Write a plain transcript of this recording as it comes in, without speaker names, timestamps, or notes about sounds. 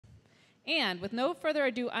And with no further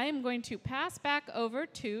ado, I am going to pass back over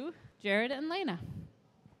to Jared and Lena.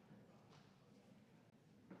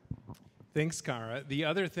 Thanks, Cara. The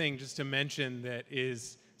other thing just to mention that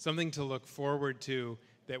is something to look forward to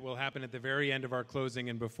that will happen at the very end of our closing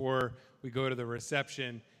and before we go to the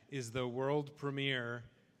reception is the world premiere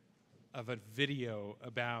of a video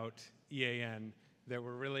about EAN that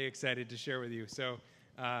we're really excited to share with you. So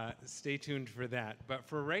stay tuned for that. But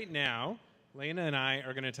for right now, Lena and I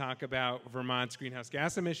are going to talk about Vermont's greenhouse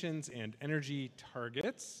gas emissions and energy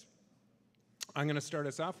targets. I'm going to start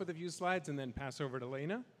us off with a few slides and then pass over to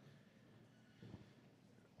Lena.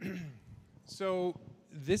 So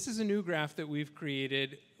this is a new graph that we've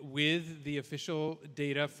created with the official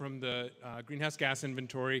data from the greenhouse gas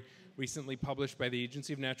inventory recently published by the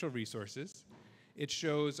Agency of Natural Resources. It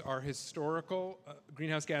shows our historical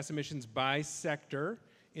greenhouse gas emissions by sector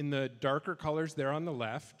in the darker colors there on the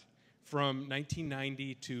left from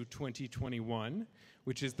 1990 to 2021,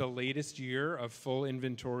 which is the latest year of full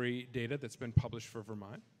inventory data that's been published for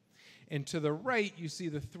Vermont. And to the right, you see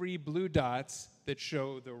the 3 blue dots that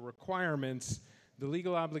show the requirements, the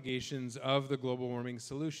legal obligations of the Global Warming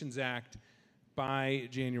Solutions Act by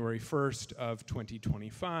January 1st of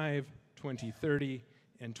 2025, 2030,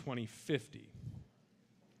 and 2050.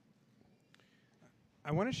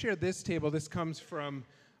 I want to share this table. This comes from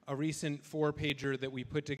a recent 4-pager that we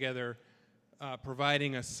put together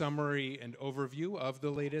providing a summary and overview of the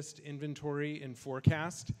latest inventory and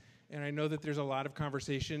forecast. And I know that there's a lot of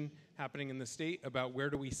conversation happening in the state about where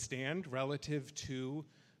do we stand relative to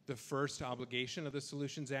the first obligation of the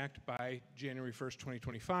Solutions Act by January 1st,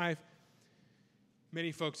 2025.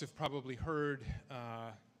 Many folks have probably heard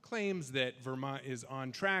claims that Vermont is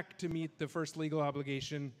on track to meet the first legal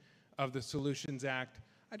obligation of the Solutions Act.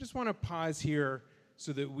 I just want to pause here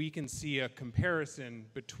so that we can see a comparison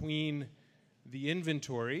between the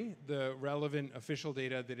inventory, the relevant official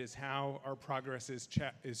data that is how our progress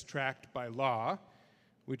is tracked by law,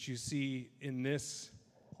 which you see in this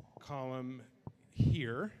column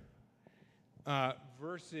here,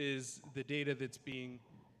 versus the data that's being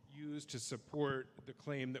used to support the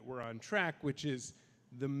claim that we're on track, which is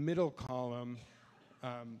the middle column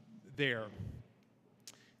there.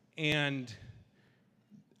 And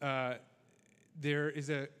there is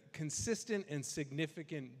a consistent and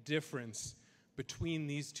significant difference between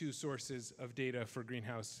these two sources of data for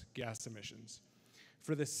greenhouse gas emissions.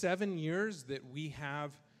 For the 7 years that we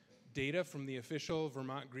have data from the official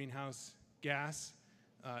Vermont greenhouse gas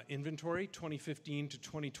inventory, 2015 to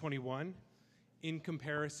 2021, in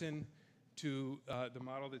comparison to the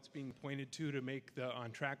model that's being pointed to make the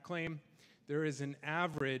on-track claim, there is an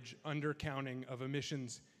average undercounting of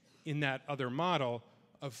emissions in that other model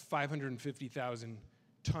of 550,000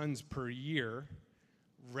 tons per year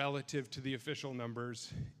relative to the official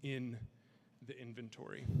numbers in the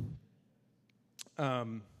inventory.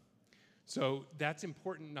 So that's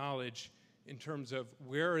important knowledge in terms of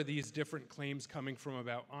where are these different claims coming from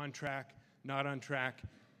about on track, not on track.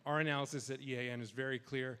 Our analysis at EAN is very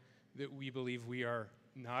clear that we believe we are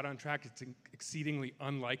not on track. It's exceedingly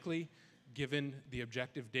unlikely given the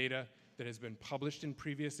objective data that has been published in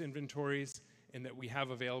previous inventories and that we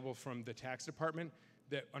have available from the tax department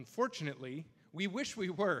that unfortunately, we wish we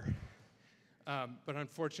were, but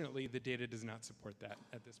unfortunately the data does not support that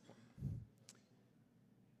at this point.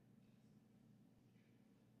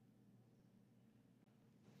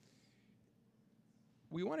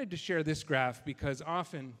 We wanted to share this graph because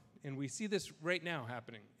often, and we see this right now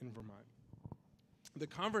happening in Vermont, the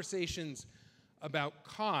conversations about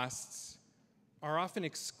costs are often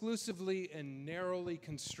exclusively and narrowly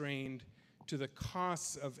constrained to the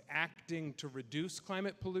costs of acting to reduce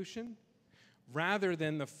climate pollution, rather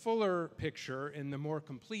than the fuller picture and the more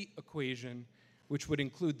complete equation, which would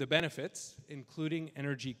include the benefits, including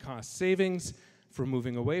energy cost savings from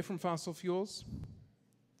moving away from fossil fuels.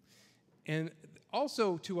 And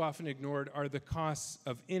also too often ignored are the costs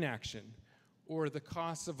of inaction, or the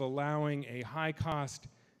costs of allowing a high-cost,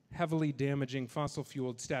 heavily damaging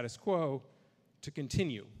fossil-fueled status quo to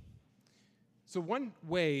continue. So one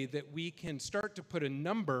way that we can start to put a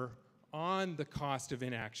number on the cost of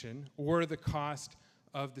inaction or the cost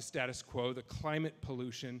of the status quo, the climate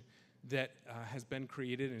pollution that has been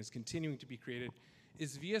created and is continuing to be created,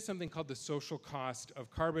 is via something called the social cost of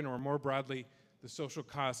carbon, or more broadly, the social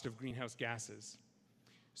cost of greenhouse gases.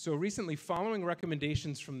 So recently, following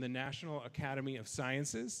recommendations from the National Academy of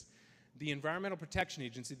Sciences, the Environmental Protection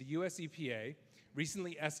Agency, the US EPA,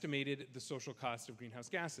 recently estimated the social cost of greenhouse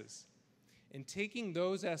gases. And taking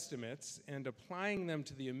those estimates and applying them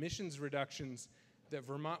to the emissions reductions that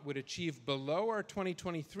Vermont would achieve below our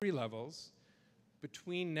 2023 levels,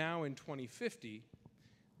 between now and 2050,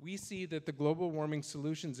 we see that the Global Warming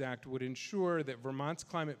Solutions Act would ensure that Vermont's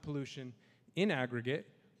climate pollution in aggregate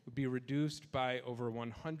would be reduced by over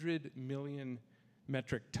 100 million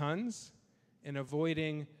metric tons and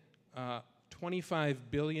avoiding $25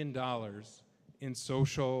 billion in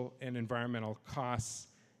social and environmental costs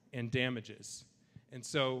and damages. And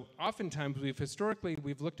so oftentimes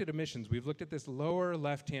we've looked at emissions. We've looked at this lower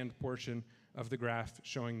left-hand portion of the graph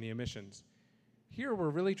showing the emissions. Here we're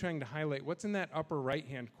really trying to highlight what's in that upper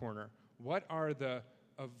right-hand corner. What are the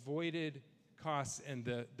avoided costs and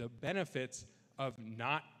the benefits of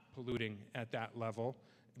not polluting at that level,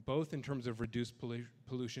 both in terms of reduced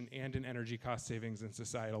pollution and in energy cost savings and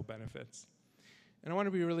societal benefits. And I want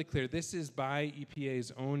to be really clear, this is by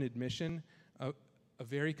EPA's own admission a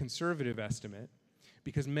very conservative estimate,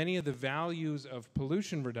 because many of the values of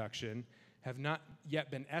pollution reduction have not yet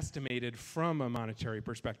been estimated from a monetary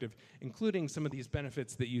perspective, including some of these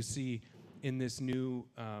benefits that you see in this new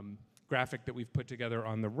graphic that we've put together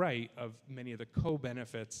on the right of many of the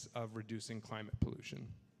co-benefits of reducing climate pollution.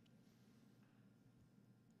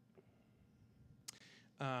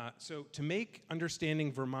 So to make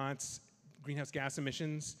understanding Vermont's greenhouse gas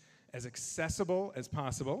emissions as accessible as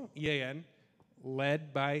possible, EAN,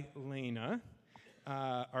 led by Lena,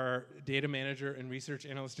 our data manager and research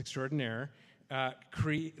analyst extraordinaire,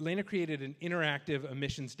 Lena created an interactive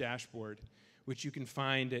emissions dashboard, which you can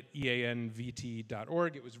find at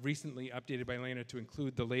eanvt.org. It was recently updated by Lena to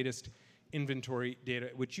include the latest inventory data,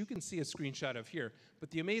 which you can see a screenshot of here. But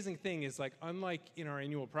the amazing thing is, like, unlike in our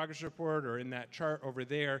annual progress report or in that chart over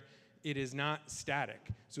there, it is not static.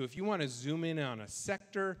 So if you want to zoom in on a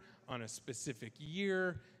sector, on a specific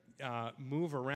year, move around